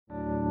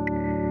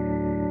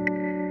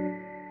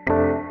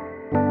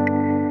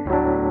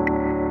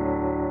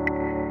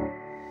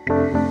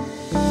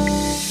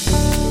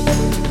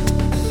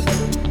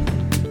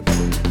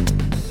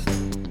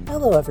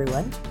Hello,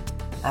 everyone.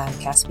 I'm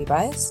Caspi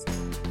Bias,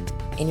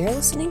 and you're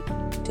listening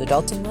to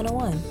Adulting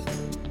 101,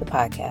 the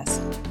podcast.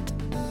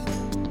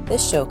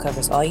 This show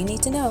covers all you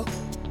need to know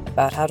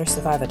about how to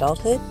survive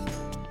adulthood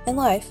and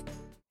life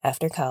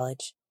after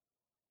college.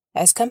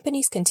 As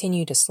companies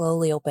continue to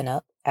slowly open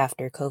up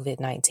after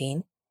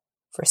COVID-19,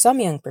 for some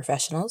young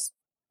professionals,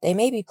 they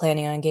may be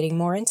planning on getting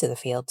more into the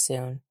field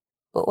soon.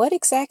 But what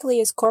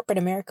exactly is corporate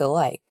America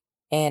like,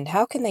 and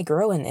how can they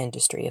grow in the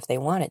industry if they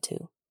wanted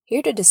to?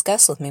 Here to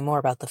discuss with me more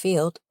about the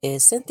field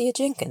is Cynthia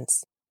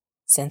Jenkins.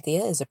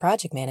 Cynthia is a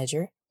project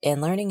manager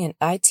and learning and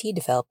IT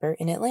developer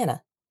in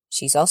Atlanta.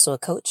 She's also a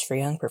coach for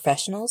young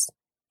professionals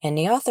and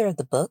the author of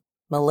the book,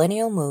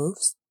 Millennial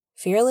Moves,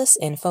 Fearless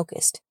and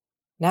Focused,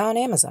 now on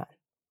Amazon.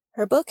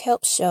 Her book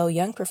helps show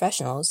young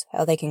professionals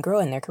how they can grow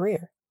in their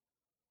career.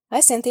 Hi,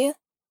 Cynthia.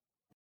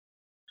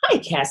 Hi,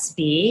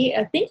 Caspi.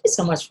 Thank you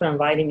so much for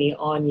inviting me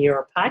on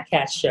your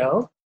podcast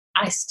show.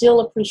 I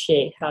still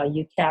appreciate how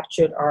you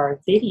captured our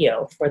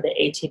video for the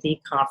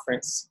ATD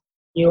conference.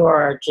 You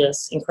are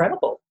just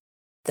incredible.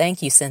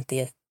 Thank you,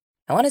 Cynthia.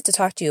 I wanted to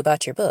talk to you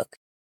about your book.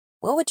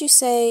 What would you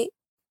say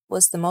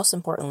was the most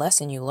important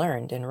lesson you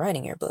learned in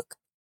writing your book?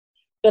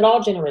 In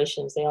all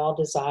generations, they all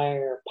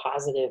desire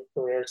positive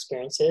career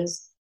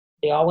experiences.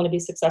 They all want to be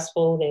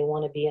successful. They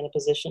want to be in a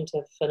position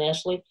to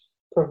financially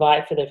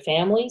provide for their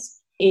families.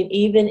 And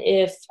even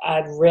if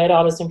I've read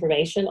all this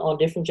information on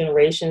different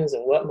generations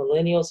and what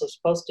millennials are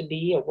supposed to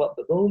be or what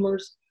the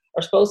boomers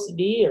are supposed to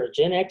be or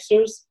Gen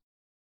Xers,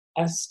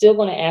 I'm still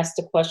going to ask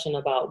the question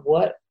about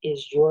what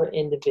is your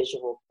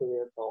individual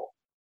career goal,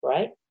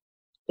 right?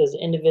 Because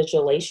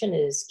individualization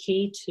is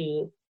key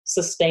to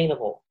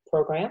sustainable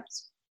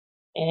programs.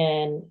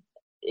 And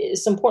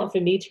it's important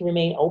for me to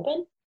remain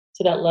open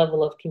to that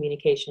level of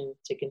communication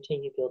to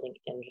continue building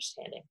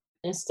understanding.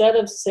 Instead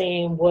of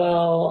saying,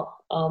 well,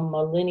 a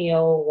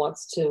millennial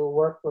wants to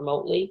work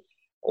remotely,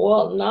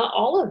 well, not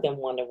all of them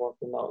want to work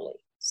remotely.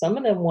 Some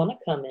of them want to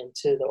come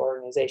into the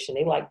organization.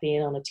 They like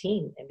being on a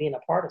team and being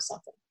a part of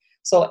something.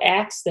 So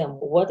ask them,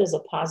 what does a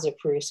positive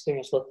career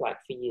experience look like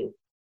for you?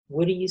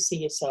 Where do you see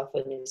yourself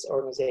in this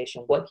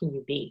organization? What can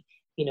you be,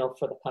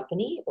 for the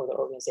company or the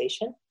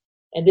organization?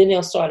 And then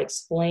they'll start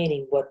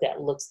explaining what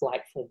that looks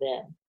like for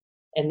them.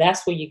 And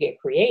that's where you get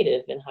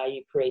creative in how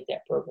you create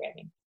that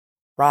programming.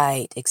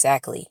 Right,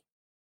 exactly.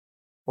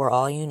 We're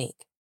all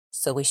unique,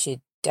 so we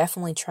should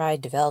definitely try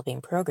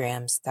developing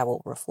programs that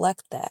will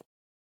reflect that.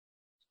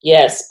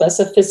 Yes,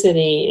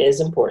 specificity is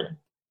important.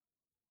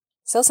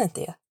 So,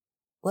 Cynthia,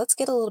 let's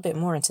get a little bit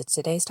more into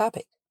today's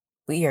topic.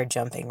 We are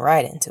jumping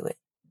right into it.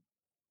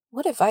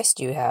 What advice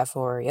do you have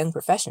for young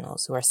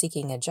professionals who are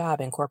seeking a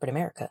job in corporate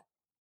America?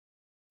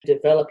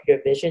 Develop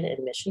your vision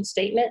and mission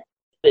statement.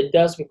 It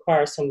does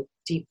require some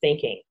deep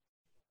thinking.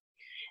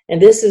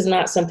 And this is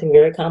not something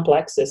very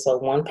complex. It's a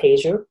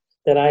one-pager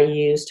that I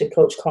use to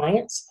coach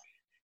clients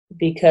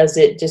because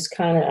it just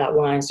kind of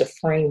outlines the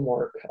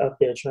framework of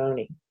their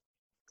journey.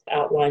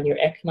 Outline your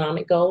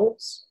economic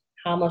goals.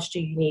 How much do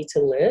you need to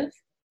live?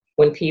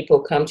 When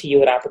people come to you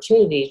with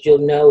opportunities, you'll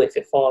know if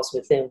it falls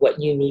within what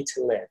you need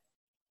to live.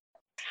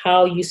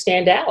 How you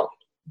stand out.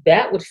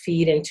 That would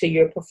feed into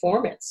your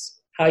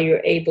performance. How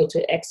you're able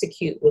to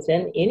execute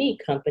within any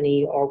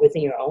company or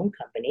within your own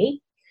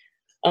company.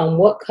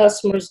 What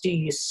customers do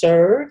you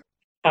serve?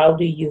 How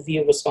do you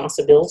view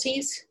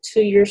responsibilities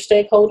to your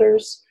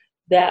stakeholders?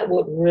 That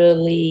would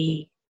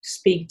really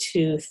speak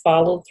to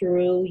follow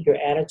through, your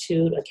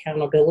attitude,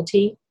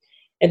 accountability.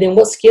 And then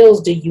what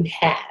skills do you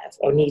have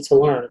or need to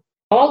learn?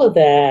 All of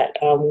that,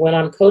 when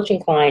I'm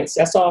coaching clients,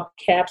 that's all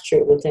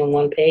captured within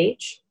one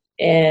page.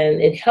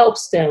 And it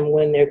helps them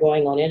when they're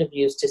going on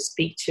interviews to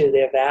speak to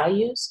their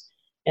values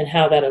and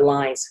how that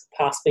aligns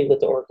possibly with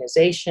the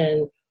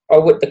organization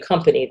or with the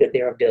company that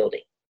they're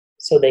building.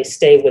 So they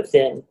stay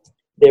within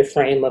their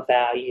frame of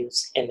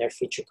values and their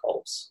future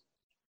goals.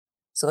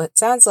 So it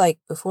sounds like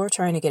before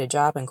trying to get a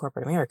job in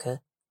corporate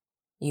America,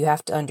 you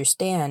have to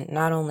understand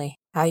not only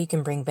how you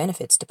can bring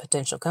benefits to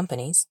potential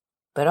companies,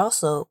 but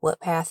also what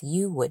path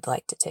you would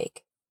like to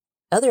take.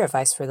 Other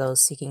advice for those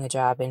seeking a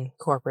job in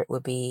corporate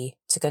would be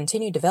to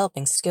continue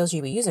developing skills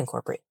you would use in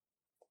corporate.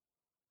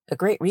 A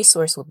great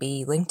resource would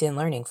be LinkedIn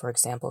Learning, for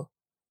example,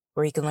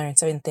 where you can learn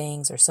certain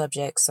things or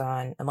subjects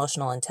on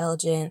emotional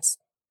intelligence,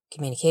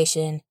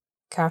 communication,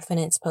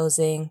 confidence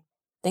posing,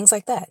 things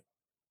like that.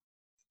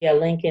 Yeah,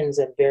 LinkedIn's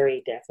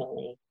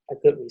definitely a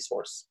good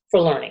resource for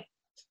learning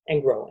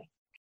and growing.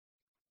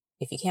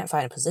 If you can't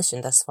find a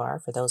position thus far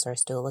for those who are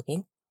still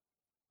looking,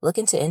 look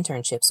into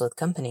internships with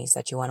companies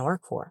that you want to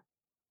work for,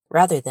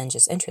 rather than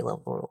just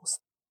entry-level roles.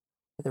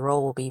 The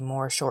role will be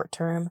more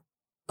short-term,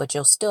 but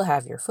you'll still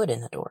have your foot in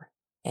the door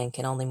and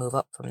can only move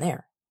up from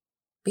there.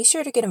 Be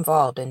sure to get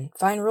involved and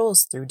find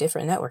roles through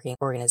different networking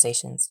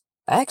organizations.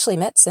 I actually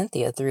met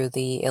Cynthia through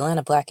the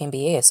Atlanta Black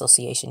MBA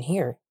Association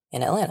here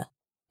in Atlanta,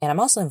 and I'm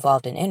also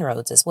involved in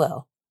Inroads as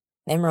well.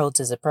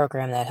 Inroads is a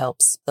program that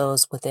helps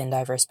those within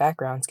diverse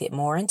backgrounds get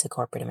more into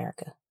corporate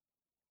America.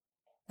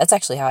 That's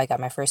actually how I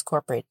got my first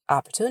corporate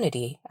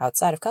opportunity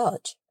outside of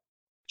college.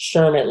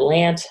 SHRM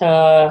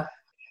Atlanta,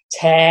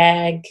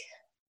 TAG,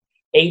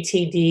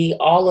 ATD,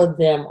 all of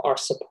them are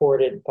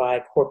supported by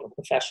corporate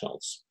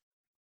professionals.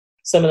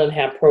 Some of them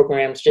have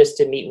programs just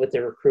to meet with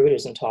the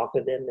recruiters and talk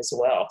with them as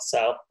well.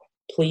 So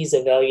please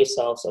avail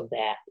yourselves of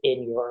that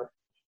in your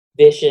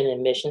vision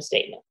and mission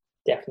statement.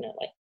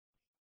 Definitely.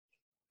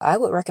 I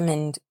would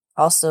recommend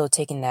also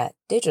taking that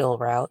digital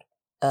route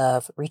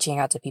of reaching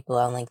out to people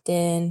on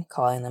LinkedIn,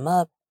 calling them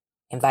up,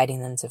 inviting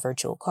them to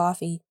virtual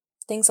coffee,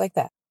 things like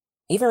that.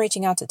 Even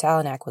reaching out to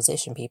talent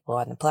acquisition people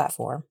on the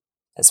platform,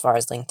 as far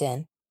as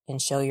LinkedIn,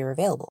 and show you're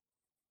available.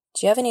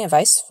 Do you have any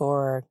advice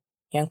for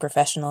young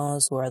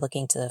professionals who are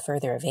looking to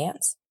further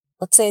advance?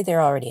 Let's say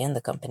they're already in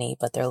the company,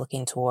 but they're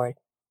looking toward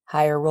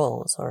higher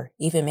roles or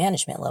even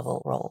management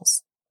level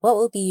roles. What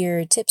would be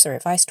your tips or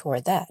advice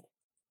toward that?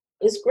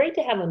 It's great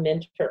to have a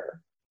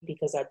mentor,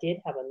 because I did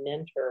have a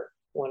mentor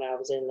when I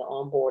was in the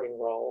onboarding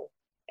role.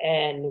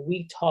 And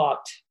we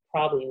talked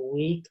probably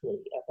weekly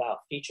about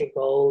future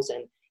goals,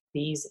 and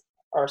these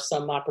are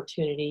some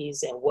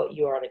opportunities and what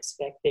you are to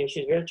expect there.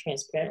 She's very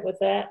transparent with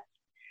that.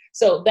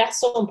 So that's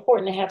so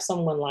important to have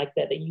someone like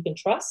that you can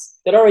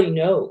trust, that already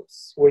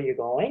knows where you're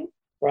going,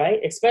 right?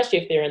 Especially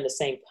if they're in the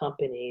same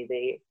company,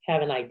 they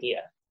have an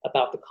idea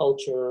about the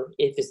culture,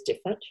 if it's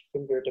different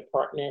from your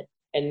department,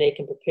 and they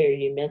can prepare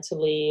you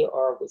mentally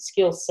or with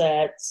skill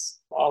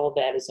sets. All of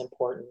that is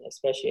important,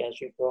 especially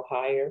as you go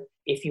higher.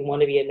 If you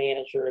want to be a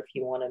manager, if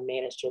you want to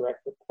manage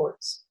direct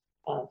reports,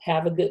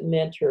 have a good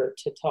mentor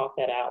to talk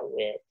that out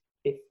with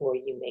before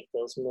you make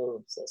those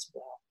moves as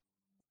well.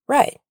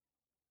 Right.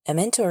 A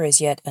mentor is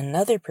yet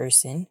another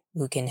person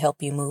who can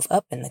help you move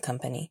up in the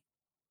company.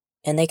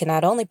 And they can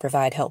not only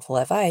provide helpful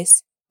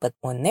advice, but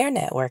when they're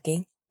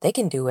networking, they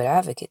can do what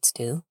advocates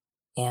do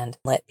and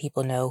let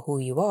people know who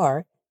you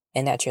are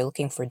and that you're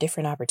looking for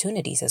different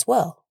opportunities as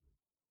well.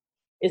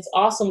 It's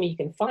awesome you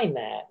can find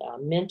that.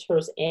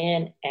 Mentors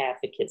and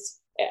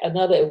advocates.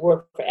 Another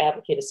word for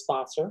advocate is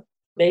sponsor.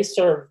 They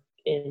serve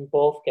in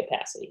both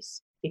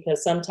capacities,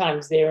 because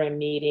sometimes they're in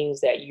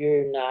meetings that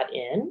you're not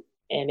in,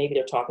 and maybe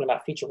they're talking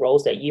about future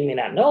roles that you may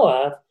not know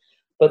of,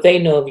 but they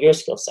know of your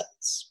skill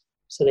sets,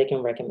 so they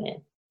can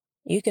recommend.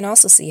 You can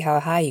also see how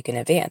high you can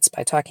advance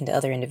by talking to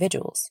other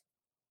individuals.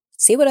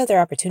 See what other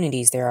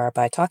opportunities there are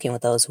by talking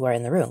with those who are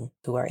in the room,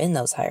 who are in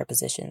those higher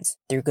positions,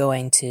 through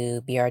going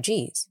to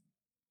BRGs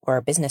or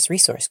business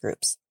resource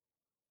groups.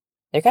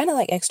 They're kind of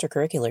like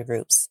extracurricular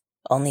groups,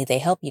 only they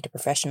help you to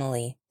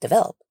professionally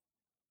develop.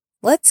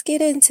 Let's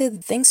get into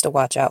the things to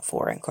watch out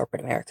for in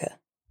corporate America.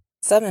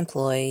 Some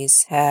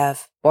employees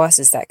have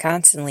bosses that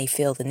constantly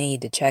feel the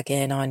need to check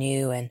in on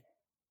you and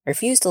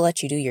refuse to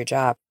let you do your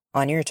job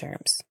on your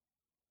terms.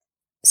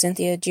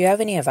 Cynthia, do you have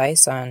any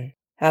advice on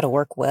how to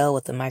work well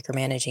with a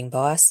micromanaging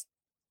boss?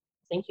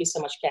 Thank you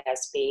so much,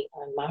 Caspi.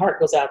 My heart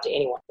goes out to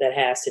anyone that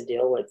has to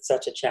deal with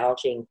such a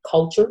challenging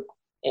culture,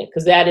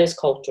 because that is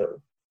culture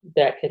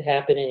that could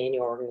happen in any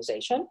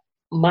organization.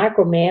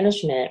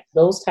 Micromanagement,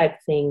 those type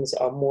of things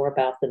are more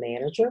about the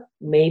manager.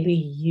 Maybe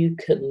you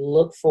could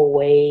look for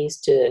ways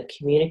to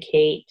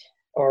communicate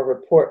or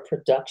report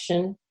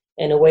production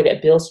in a way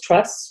that builds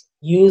trust.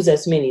 Use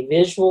as many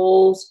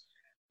visuals,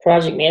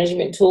 project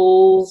management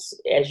tools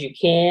as you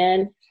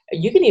can.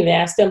 You can even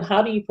ask them,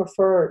 how do you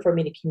prefer for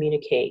me to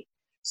communicate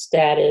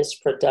status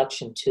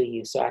production to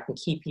you, so I can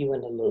keep you in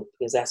the loop,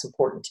 because that's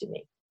important to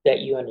me, that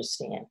you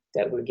understand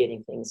that we're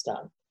getting things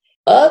done.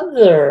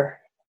 Other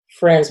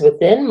friends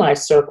within my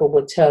circle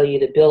would tell you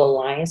to build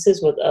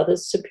alliances with other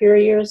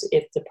superiors.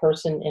 If the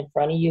person in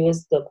front of you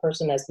is the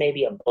person that's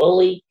maybe a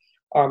bully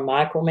or a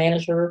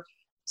micromanager,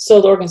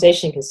 so the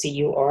organization can see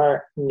you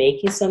are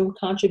making some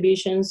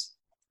contributions.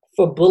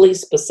 For bullies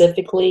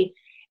specifically,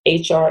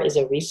 HR is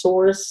a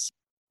resource,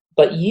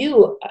 but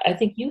I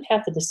think you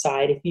have to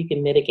decide if you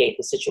can mitigate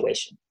the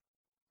situation.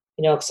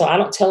 So I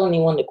don't tell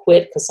anyone to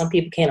quit, because some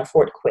people can't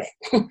afford to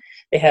quit.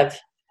 They have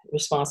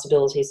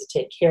responsibilities to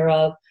take care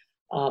of.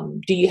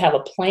 Do you have a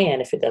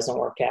plan if it doesn't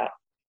work out?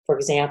 For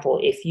example,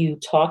 if you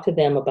talk to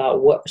them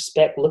about what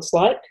respect looks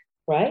like,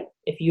 right?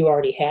 If you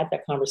already had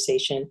that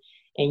conversation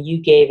and you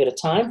gave it a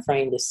time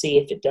frame to see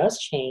if it does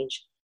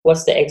change,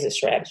 what's the exit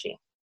strategy?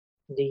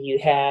 Do you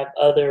have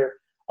other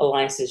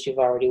alliances you've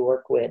already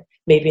worked with?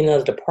 Maybe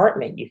another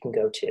department you can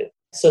go to,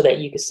 so that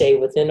you can stay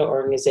within the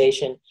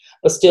organization,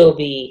 but still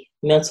be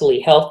mentally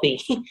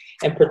healthy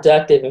and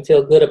productive and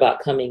feel good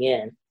about coming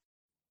in.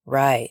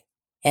 Right.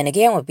 And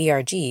again, with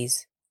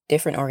BRGs,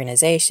 different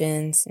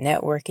organizations,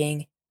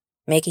 networking,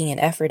 making an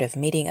effort of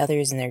meeting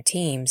others in their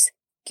teams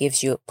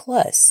gives you a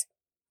plus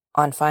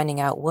on finding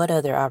out what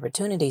other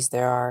opportunities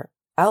there are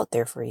out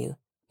there for you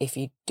if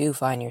you do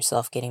find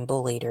yourself getting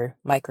bullied or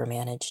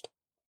micromanaged.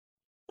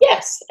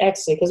 Yes,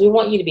 actually, because we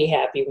want you to be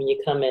happy when you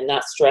come in,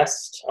 not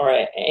stressed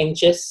or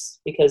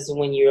anxious, because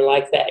when you're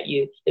like that,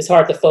 it's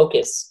hard to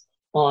focus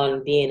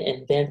on being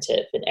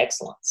inventive and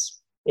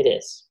excellence. It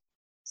is.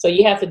 So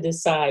you have to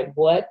decide,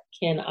 what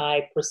can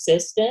I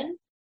persist in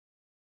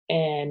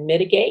and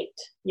mitigate,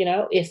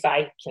 if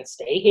I can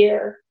stay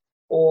here,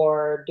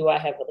 or do I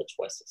have other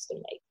choices to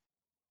make?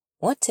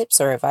 What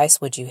tips or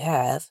advice would you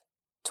have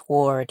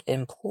toward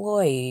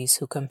employees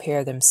who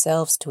compare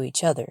themselves to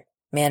each other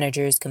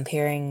managers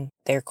comparing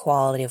their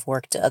quality of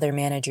work to other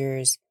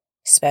managers,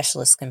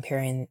 specialists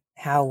comparing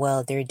how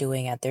well they're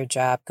doing at their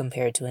job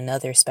compared to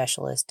another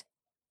specialist,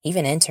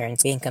 even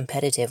interns being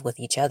competitive with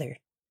each other.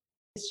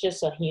 It's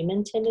just a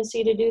human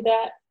tendency to do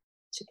that,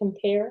 to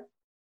compare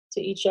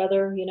to each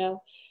other,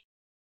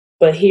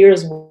 But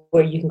here's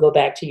where you can go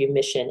back to your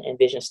mission and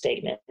vision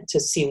statement to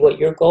see what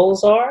your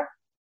goals are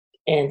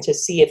and to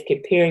see if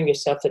comparing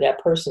yourself to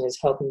that person is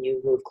helping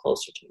you move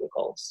closer to your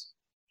goals.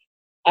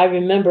 I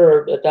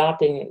remember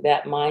adopting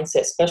that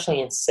mindset,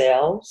 especially in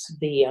sales.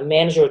 The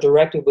manager or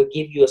director would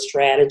give you a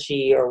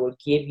strategy or would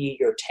give you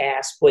your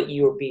task, what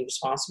you would be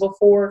responsible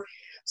for.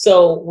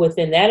 So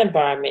within that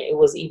environment, it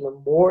was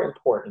even more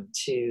important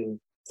to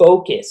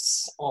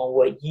focus on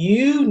what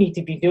you need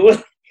to be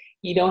doing.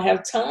 You don't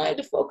have time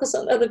to focus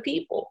on other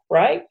people,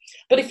 right?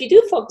 But if you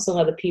do focus on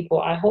other people,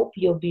 I hope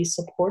you'll be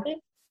supportive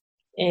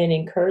and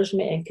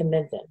encouragement and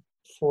commend them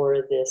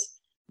for this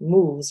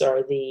moves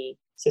or the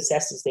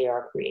successes they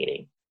are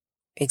creating.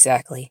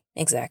 Exactly.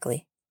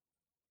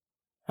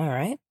 All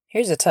right,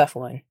 here's a tough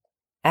one.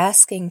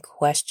 Asking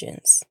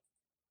questions.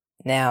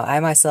 Now, I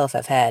myself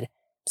have had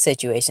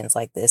situations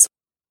like this.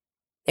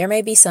 There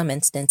may be some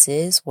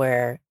instances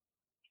where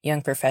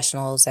young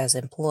professionals as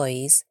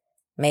employees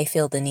may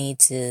feel the need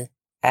to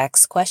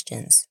ask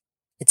questions.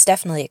 It's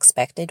definitely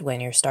expected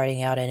when you're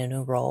starting out in a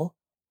new role,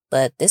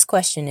 but this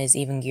question is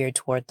even geared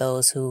toward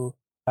those who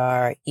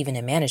are even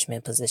in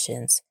management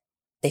positions.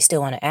 They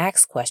still want to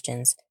ask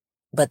questions,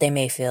 but they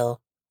may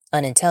feel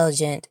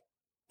unintelligent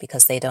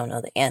because they don't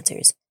know the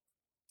answers.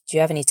 Do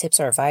you have any tips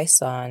or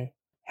advice on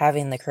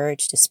having the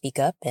courage to speak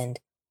up and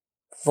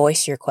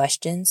voice your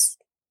questions?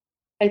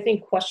 I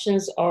think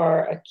questions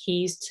are a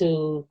keys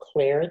to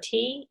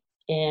clarity.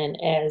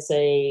 And as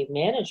a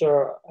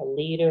manager, a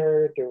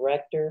leader,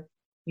 director,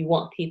 you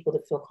want people to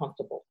feel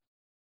comfortable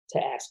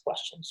to ask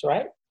questions,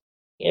 right?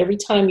 Every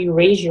time you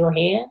raise your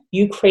hand,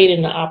 you create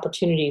an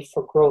opportunity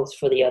for growth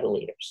for the other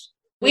leaders.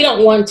 We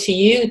don't want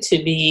you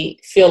to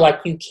feel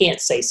like you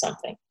can't say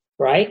something,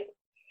 right?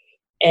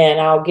 And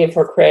I'll give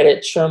her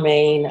credit.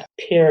 Charmaine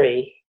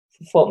Perry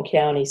from Fulton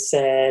County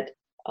said,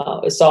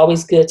 it's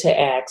always good to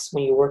ask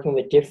when you're working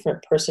with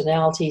different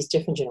personalities,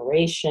 different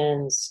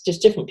generations,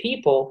 just different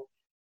people,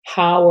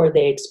 how are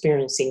they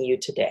experiencing you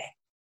today?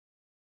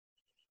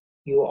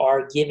 You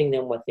are giving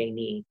them what they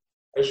need.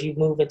 As you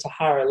move into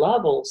higher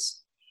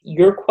levels,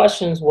 your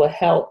questions will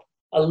help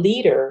a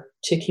leader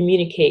to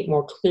communicate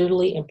more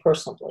clearly and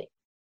personally.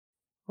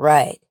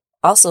 Right.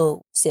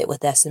 Also, sit with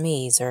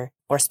SMEs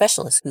or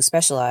specialists who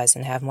specialize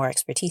and have more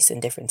expertise in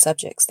different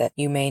subjects that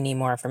you may need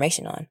more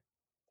information on.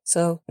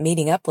 So,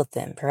 meeting up with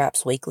them,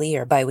 perhaps weekly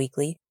or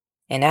bi-weekly,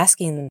 and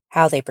asking them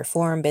how they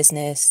perform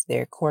business,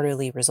 their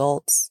quarterly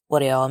results,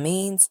 what it all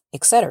means,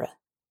 etc.,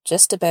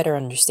 just to better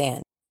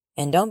understand.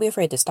 And don't be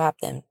afraid to stop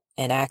them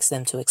and ask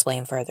them to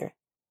explain further.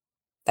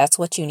 That's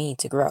what you need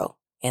to grow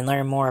and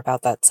learn more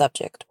about that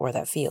subject or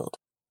that field.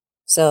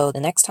 So,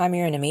 the next time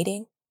you're in a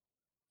meeting,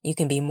 you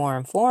can be more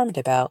informed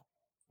about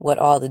what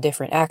all the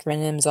different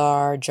acronyms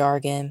are,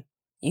 jargon.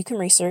 You can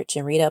research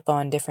and read up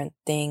on different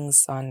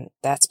things on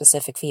that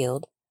specific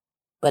field.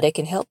 But it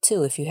can help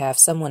too if you have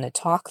someone to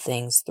talk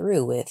things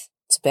through with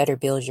to better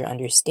build your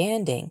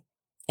understanding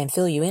and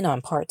fill you in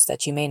on parts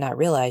that you may not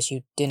realize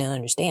you didn't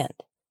understand.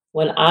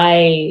 When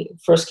I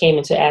first came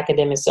into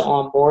academics and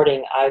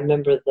onboarding, I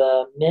remember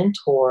the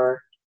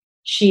mentor,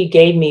 she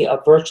gave me a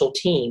virtual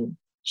team.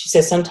 She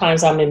said,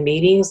 sometimes I'm in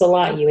meetings a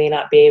lot and you may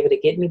not be able to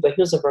get me, but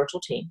here's a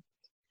virtual team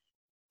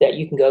that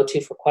you can go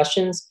to for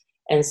questions.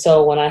 And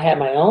so when I had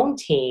my own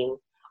team,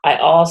 I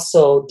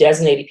also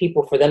designated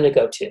people for them to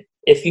go to.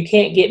 If you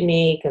can't get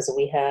me, because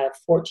we have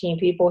 14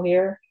 people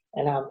here,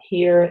 and I'm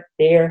here,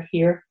 there,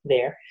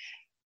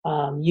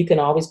 you can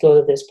always go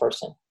to this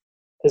person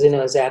because they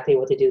know exactly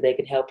what to do. They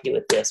can help you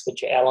with this,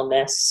 with your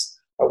LMS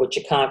or with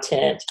your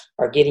content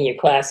or getting your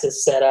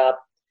classes set up.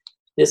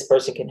 This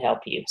person can help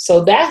you.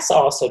 So that's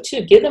also,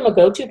 too, give them a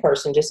go-to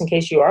person just in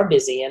case you are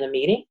busy in a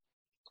meeting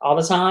all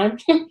the time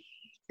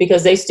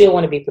because they still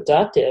want to be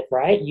productive,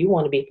 right? You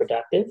want to be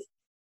productive.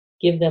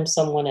 Give them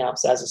someone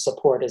else as a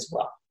support as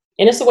well.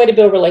 And it's a way to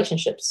build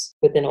relationships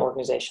within an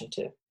organization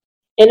too.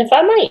 And if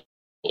I might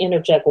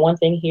interject one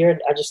thing here,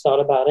 I just thought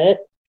about it.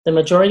 The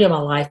majority of my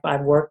life,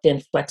 I've worked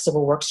in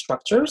flexible work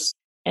structures.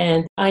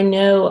 And I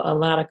know a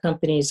lot of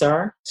companies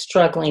are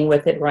struggling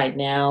with it right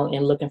now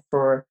and looking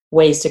for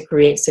ways to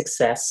create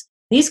success.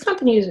 These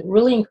companies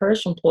really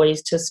encourage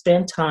employees to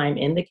spend time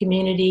in the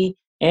community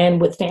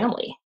and with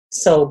family.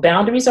 So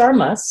boundaries are a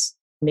must.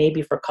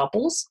 Maybe for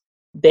couples,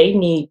 they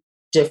need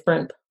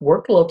different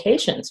work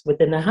locations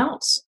within the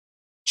house.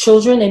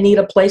 Children, they need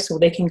a place where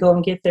they can go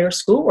and get their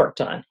schoolwork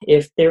done.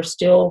 If they're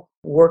still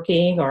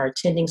working or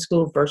attending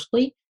school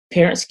virtually,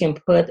 parents can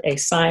put a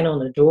sign on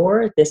the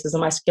door. This is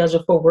my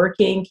schedule for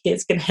working.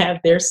 Kids can have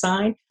their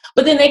sign,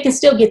 but then they can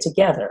still get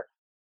together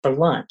for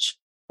lunch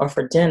or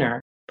for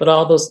dinner. But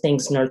all those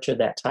things nurture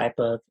that type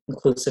of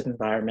inclusive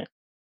environment.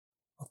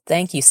 Well,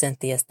 thank you,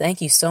 Cynthia. Thank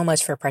you so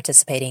much for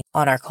participating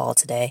on our call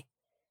today.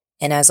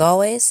 And as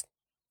always,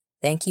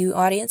 thank you,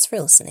 audience,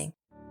 for listening.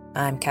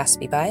 I'm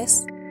Caspi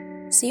Bias.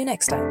 See you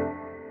next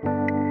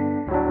time.